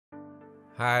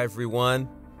Hi everyone.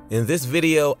 In this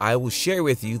video, I will share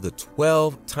with you the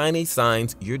 12 tiny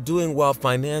signs you're doing well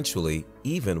financially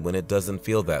even when it doesn't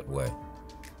feel that way.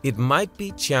 It might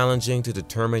be challenging to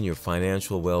determine your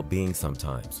financial well-being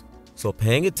sometimes, so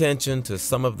paying attention to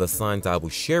some of the signs I will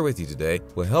share with you today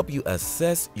will help you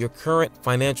assess your current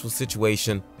financial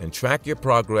situation and track your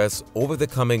progress over the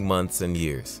coming months and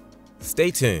years.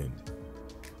 Stay tuned.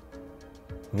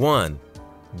 1.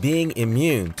 Being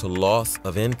immune to loss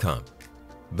of income.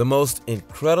 The most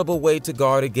incredible way to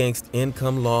guard against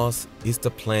income loss is to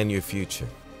plan your future.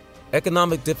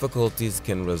 Economic difficulties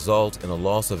can result in a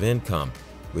loss of income,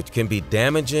 which can be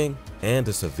damaging and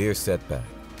a severe setback.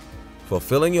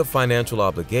 Fulfilling your financial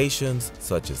obligations,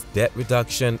 such as debt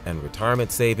reduction and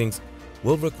retirement savings,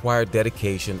 will require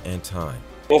dedication and time.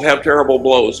 We'll have terrible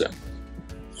blows in,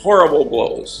 horrible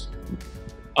blows,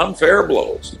 unfair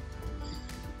blows.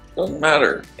 Doesn't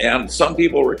matter. And some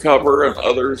people recover and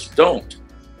others don't.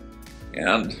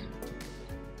 And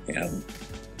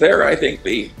there, I think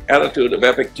the attitude of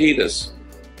Epictetus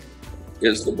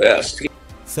is the best.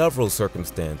 Several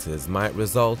circumstances might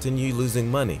result in you losing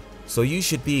money, so you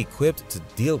should be equipped to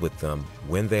deal with them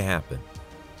when they happen.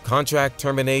 Contract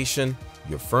termination,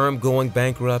 your firm going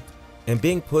bankrupt, and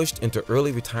being pushed into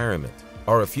early retirement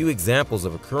are a few examples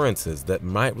of occurrences that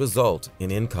might result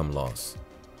in income loss.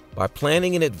 By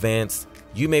planning in advance,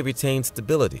 you may retain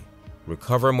stability,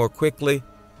 recover more quickly,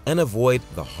 and avoid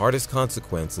the hardest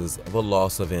consequences of a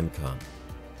loss of income.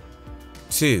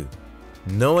 2.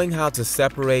 Knowing how to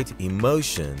separate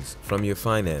emotions from your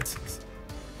finances.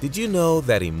 Did you know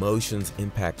that emotions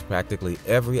impact practically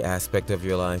every aspect of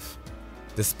your life?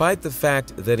 Despite the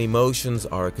fact that emotions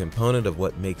are a component of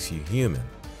what makes you human,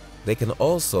 they can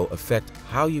also affect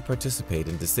how you participate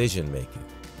in decision-making.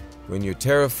 When you're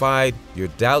terrified, your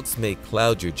doubts may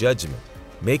cloud your judgment,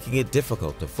 making it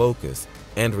difficult to focus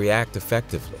and react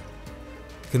effectively.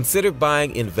 Consider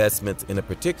buying investments in a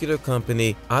particular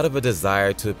company out of a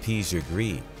desire to appease your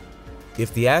greed.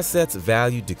 If the asset's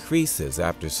value decreases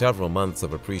after several months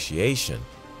of appreciation,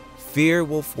 fear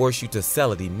will force you to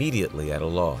sell it immediately at a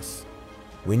loss.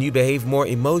 When you behave more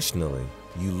emotionally,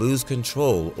 you lose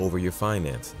control over your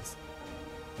finances.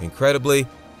 Incredibly,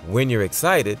 when you're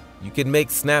excited, you can make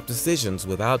snap decisions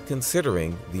without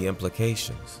considering the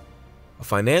implications. A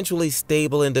financially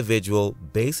stable individual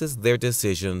bases their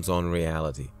decisions on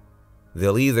reality.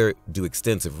 They'll either do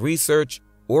extensive research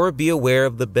or be aware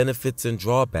of the benefits and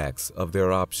drawbacks of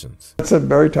their options. It's a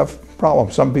very tough problem.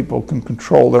 Some people can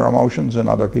control their emotions and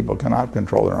other people cannot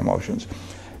control their emotions.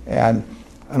 And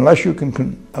unless you can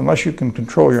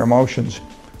control your emotions,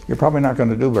 you're probably not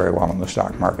going to do very well in the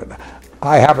stock market.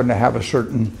 I happen to have a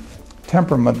certain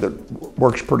temperament that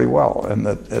works pretty well, and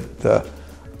that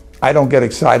I don't get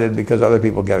excited because other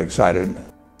people get excited.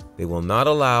 They will not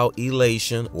allow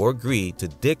elation or greed to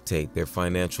dictate their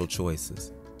financial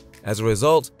choices. As a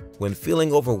result, when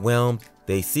feeling overwhelmed,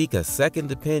 they seek a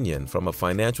second opinion from a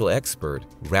financial expert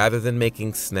rather than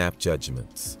making snap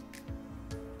judgments.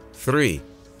 3.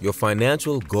 Your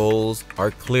financial goals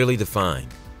are clearly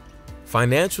defined.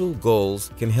 Financial goals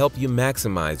can help you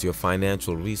maximize your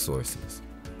financial resources.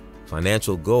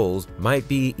 Financial goals might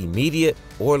be immediate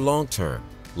or long-term,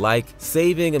 like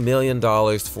saving $1 million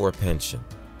for a pension.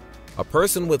 A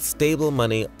person with stable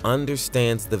money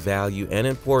understands the value and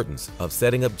importance of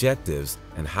setting objectives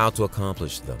and how to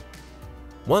accomplish them.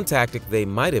 One tactic they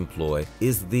might employ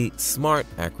is the SMART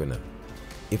acronym.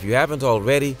 If you haven't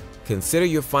already, consider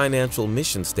your financial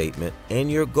mission statement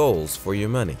and your goals for your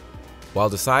money. While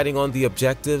deciding on the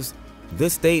objectives,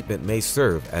 this statement may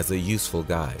serve as a useful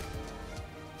guide.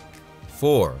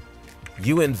 4.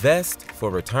 You invest for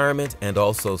retirement and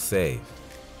also save.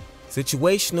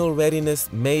 Situational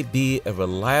readiness may be a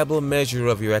reliable measure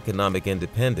of your economic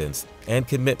independence and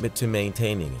commitment to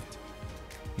maintaining it.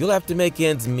 You'll have to make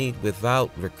ends meet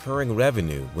without recurring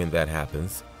revenue when that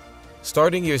happens.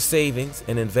 Starting your savings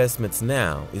and investments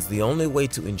now is the only way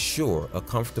to ensure a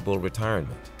comfortable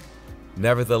retirement.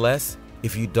 Nevertheless,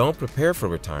 if you don't prepare for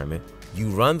retirement, you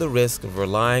run the risk of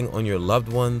relying on your loved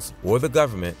ones or the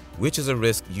government, which is a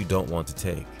risk you don't want to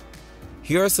take.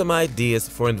 Here are some ideas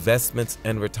for investments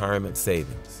and retirement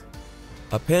savings.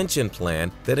 A pension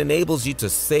plan that enables you to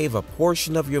save a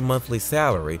portion of your monthly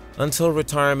salary until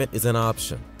retirement is an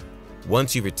option.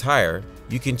 Once you retire,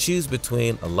 you can choose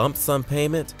between a lump sum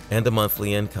payment and a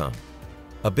monthly income.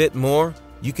 A bit more,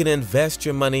 you can invest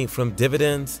your money from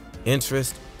dividends,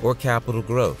 interest, or capital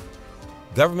growth.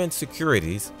 Government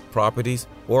securities, properties,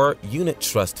 or unit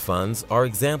trust funds are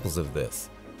examples of this.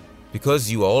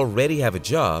 Because you already have a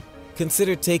job,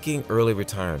 consider taking early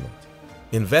retirement.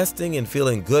 Investing and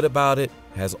feeling good about it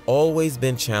has always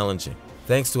been challenging.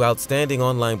 thanks to outstanding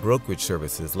online brokerage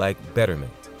services like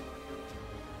Betterment.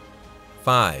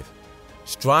 5.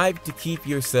 Strive to keep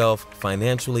yourself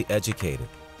financially educated.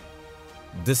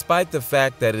 Despite the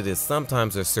fact that it is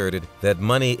sometimes asserted that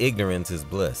money ignorance is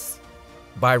bliss,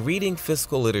 by reading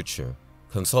fiscal literature,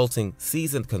 consulting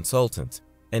seasoned consultants,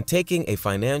 and taking a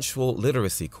financial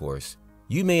literacy course,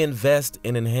 you may invest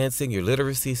in enhancing your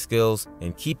literacy skills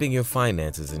and keeping your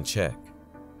finances in check.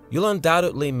 You'll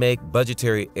undoubtedly make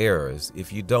budgetary errors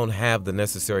if you don't have the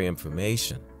necessary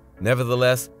information.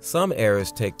 Nevertheless, some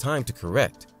errors take time to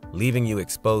correct, leaving you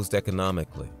exposed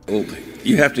economically.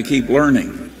 You have to keep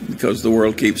learning because the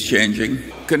world keeps changing.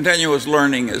 Continuous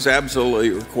learning is absolutely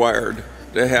required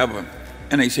to have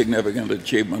any significant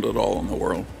achievement at all in the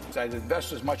world. I'd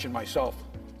invest as much in myself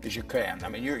as you can. I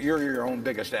mean, you're your own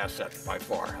biggest asset by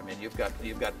far. I mean, you've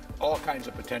got all kinds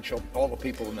of potential. All the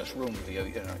people in this room,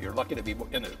 you're lucky to be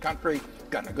in this country,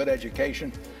 gotten a good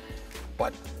education,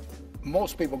 but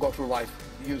most people go through life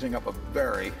using up a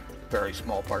very, very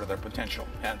small part of their potential.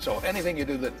 And so anything you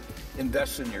do that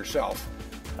invests in yourself,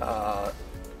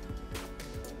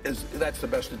 that's the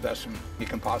best investment you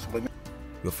can possibly make.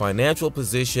 Your financial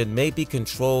position may be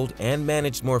controlled and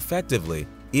managed more effectively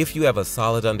if you have a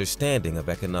solid understanding of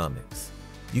economics.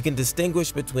 You can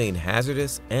distinguish between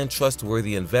hazardous and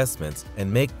trustworthy investments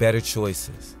and make better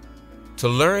choices. To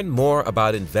learn more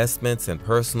about investments and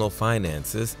personal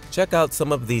finances, check out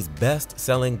some of these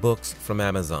best-selling books from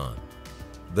Amazon.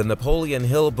 The Napoleon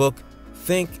Hill book,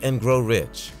 Think and Grow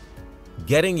Rich.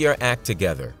 Getting Your Act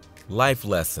Together, Life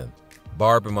Lesson,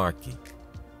 Barbara Markey.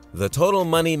 The Total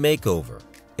Money Makeover,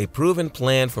 A Proven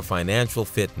Plan for Financial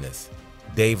Fitness,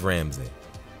 Dave Ramsey.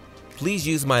 Please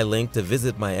use my link to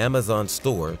visit my Amazon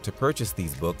store to purchase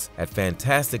these books at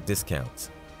fantastic discounts.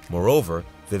 Moreover,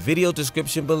 the video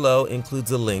description below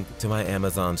includes a link to my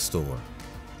Amazon store.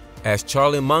 As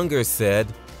Charlie Munger said,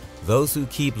 those who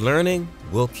keep learning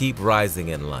will keep rising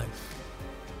in life.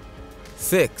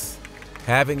 6.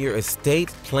 Having your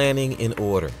estate planning in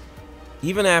order.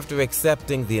 Even after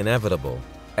accepting the inevitable,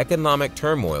 economic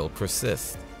turmoil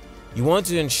persists. You want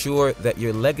to ensure that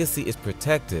your legacy is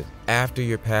protected after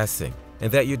your passing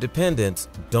and that your dependents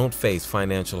don't face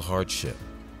financial hardship.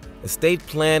 Estate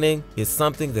planning is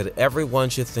something that everyone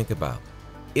should think about.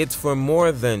 It's for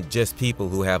more than just people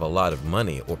who have a lot of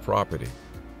money or property.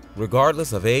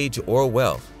 Regardless of age or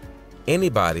wealth,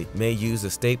 anybody may use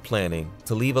estate planning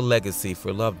to leave a legacy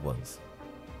for loved ones.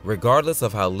 Regardless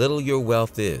of how little your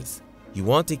wealth is, you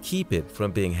want to keep it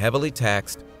from being heavily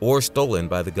taxed or stolen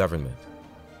by the government.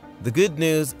 The good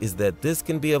news is that this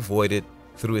can be avoided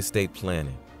through estate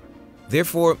planning.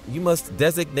 Therefore, you must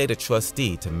designate a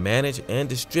trustee to manage and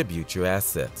distribute your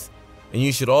assets, and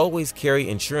you should always carry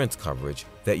insurance coverage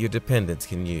that your dependents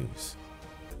can use.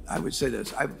 I would say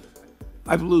this,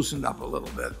 I've loosened up a little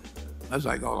bit as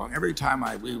I go along. Every time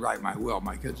I rewrite my will,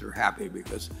 my kids are happy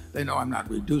because they know I'm not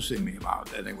reducing the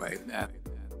amount anyway.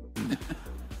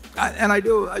 And I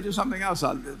do something else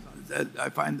that I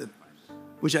find that,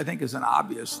 which I think is an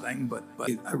obvious thing, but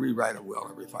I rewrite a will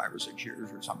every 5 or 6 years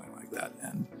or something like that,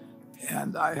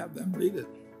 and I have them read it.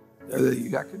 They're the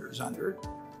executors under it.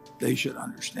 They should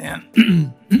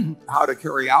understand how to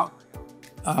carry out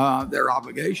their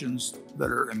obligations that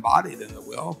are embodied in the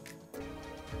will.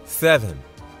 7.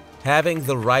 Having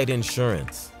the right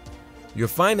insurance. Your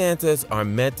finances are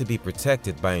meant to be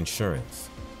protected by insurance.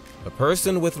 A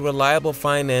person with reliable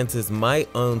finances might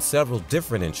own several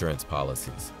different insurance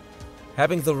policies.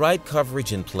 Having the right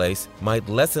coverage in place might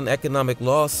lessen economic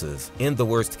losses in the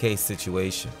worst-case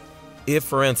situation. If,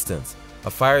 for instance, a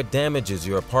fire damages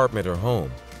your apartment or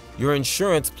home, your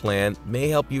insurance plan may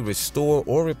help you restore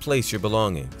or replace your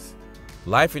belongings.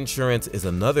 Life insurance is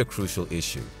another crucial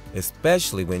issue,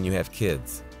 especially when you have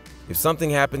kids. If something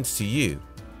happens to you,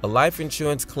 a life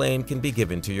insurance claim can be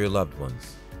given to your loved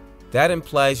ones. That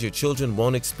implies your children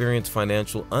won't experience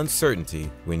financial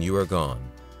uncertainty when you are gone.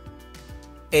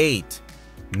 8.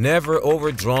 Never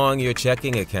overdrawing your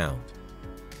checking account.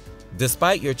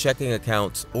 Despite your checking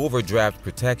account's overdraft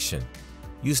protection,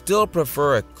 you still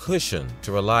prefer a cushion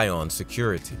to rely on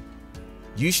security.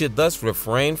 You should thus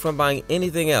refrain from buying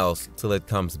anything else till it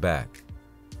comes back.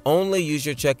 Only use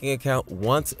your checking account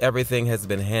once everything has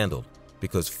been handled,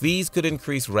 because fees could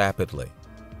increase rapidly.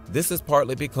 This is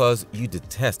partly because you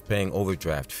detest paying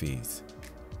overdraft fees.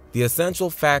 The essential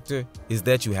factor is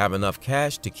that you have enough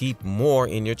cash to keep more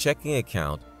in your checking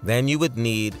account than you would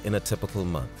need in a typical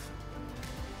month.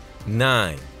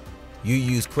 9. You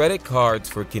use credit cards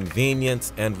for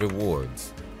convenience and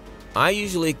rewards. I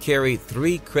usually carry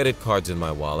 3 credit cards in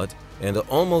my wallet and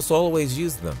almost always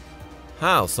use them.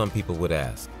 How, some people would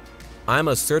ask. I'm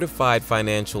a certified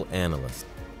financial analyst.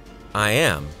 I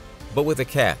am, but with a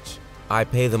catch. I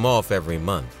pay them off every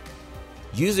month.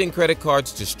 Using credit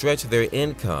cards to stretch their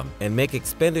income and make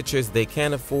expenditures they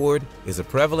can't afford is a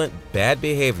prevalent bad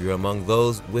behavior among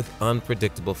those with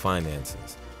unpredictable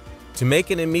finances. To make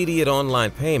an immediate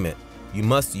online payment, you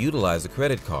must utilize a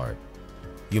credit card.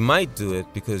 You might do it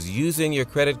because using your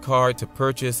credit card to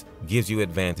purchase gives you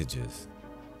advantages.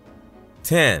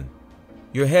 10.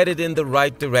 You're headed in the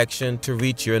right direction to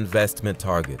reach your investment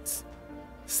targets.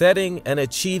 Setting and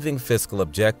achieving fiscal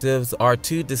objectives are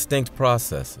two distinct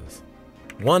processes.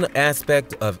 One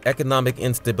aspect of economic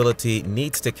instability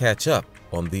needs to catch up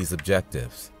on these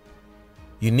objectives.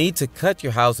 You need to cut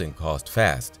your housing cost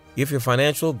fast if your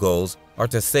financial goals are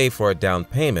to save for a down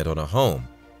payment on a home.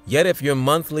 Yet if your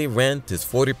monthly rent is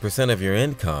 40% of your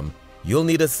income, you'll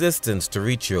need assistance to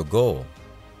reach your goal.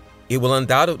 It will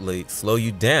undoubtedly slow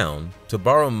you down to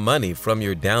borrow money from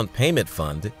your down payment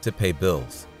fund to pay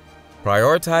bills.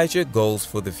 Prioritize your goals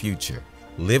for the future,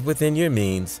 live within your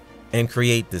means, and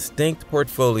create distinct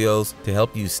portfolios to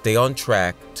help you stay on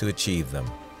track to achieve them.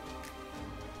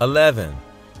 11.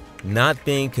 Not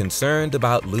being concerned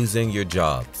about losing your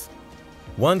jobs.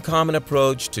 One common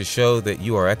approach to show that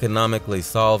you are economically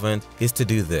solvent is to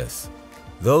do this.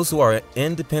 Those who are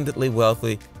independently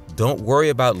wealthy don't worry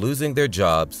about losing their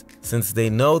jobs since they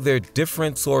know their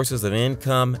different sources of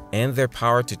income and their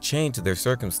power to change their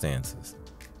circumstances.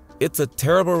 It's a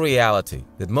terrible reality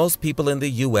that most people in the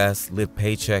U.S. live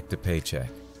paycheck to paycheck.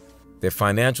 Their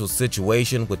financial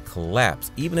situation would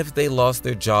collapse even if they lost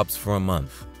their jobs for a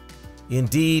month.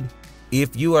 Indeed,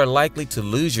 if you are likely to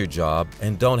lose your job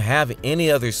and don't have any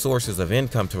other sources of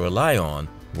income to rely on,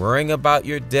 worrying about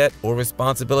your debt or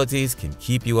responsibilities can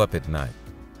keep you up at night.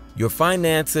 Your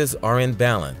finances are in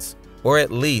balance, or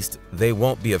at least they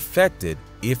won't be affected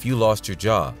if you lost your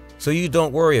job, so you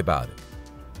don't worry about it.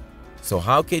 So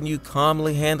how can you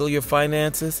calmly handle your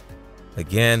finances?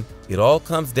 Again, it all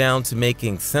comes down to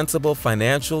making sensible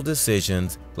financial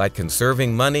decisions like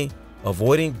conserving money,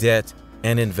 avoiding debt,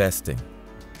 and investing.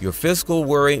 Your fiscal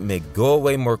worry may go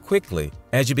away more quickly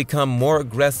as you become more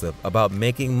aggressive about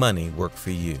making money work for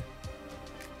you.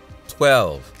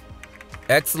 12.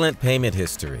 Excellent payment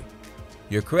history.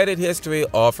 Your credit history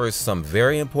offers some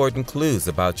very important clues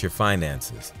about your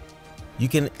finances. You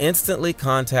can instantly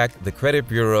contact the credit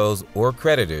bureaus or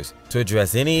creditors to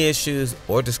address any issues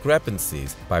or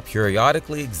discrepancies by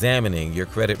periodically examining your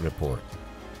credit report.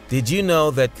 Did you know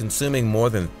that consuming more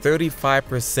than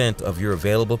 35% of your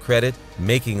available credit,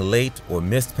 making late or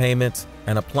missed payments,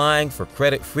 and applying for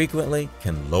credit frequently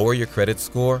can lower your credit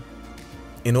score?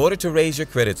 In order to raise your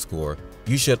credit score,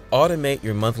 you should automate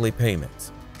your monthly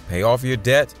payments, pay off your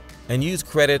debt, and use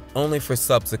credit only for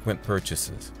subsequent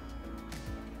purchases.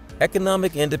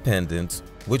 Economic independence,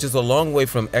 which is a long way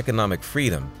from economic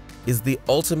freedom, is the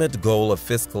ultimate goal of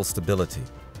fiscal stability.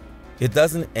 It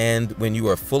doesn't end when you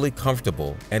are fully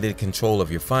comfortable and in control of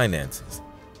your finances.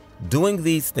 Doing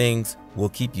these things will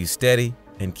keep you steady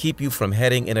and keep you from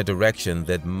heading in a direction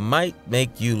that might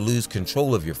make you lose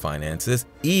control of your finances,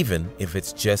 even if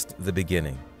it's just the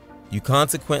beginning. You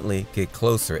consequently get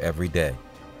closer every day.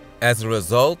 As a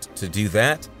result, to do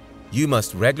that, you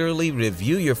must regularly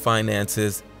review your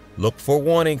finances, look for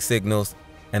warning signals,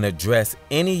 and address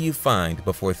any you find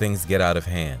before things get out of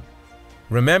hand.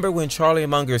 Remember when Charlie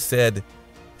Munger said,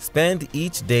 "Spend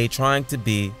each day trying to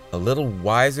be a little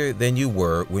wiser than you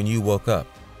were when you woke up.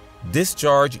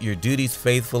 Discharge your duties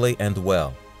faithfully and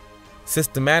well.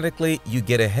 Systematically, you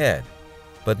get ahead,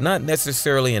 but not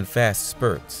necessarily in fast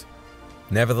spurts.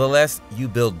 Nevertheless, you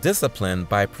build discipline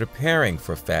by preparing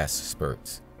for fast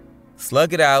spurts.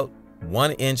 Slug it out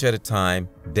 1 inch at a time,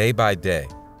 day by day.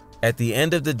 At the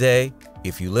end of the day,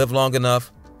 if you live long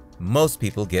enough, most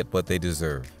people get what they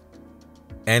deserve.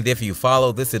 And if you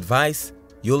follow this advice,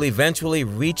 you'll eventually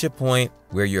reach a point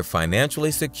where you're financially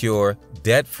secure,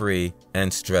 debt-free,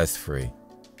 and stress-free.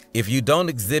 If you don't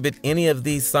exhibit any of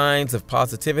these signs of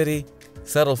positivity,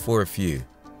 settle for a few.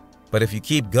 But if you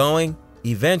keep going,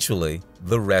 eventually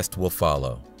the rest will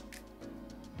follow."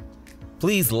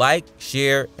 Please like,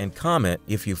 share, and comment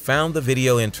if you found the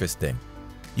video interesting.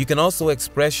 You can also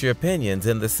express your opinions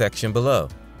in the section below.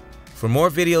 For more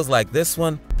videos like this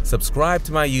one, subscribe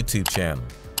to my YouTube channel.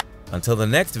 Until the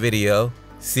next video,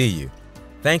 see you.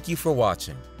 Thank you for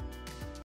watching.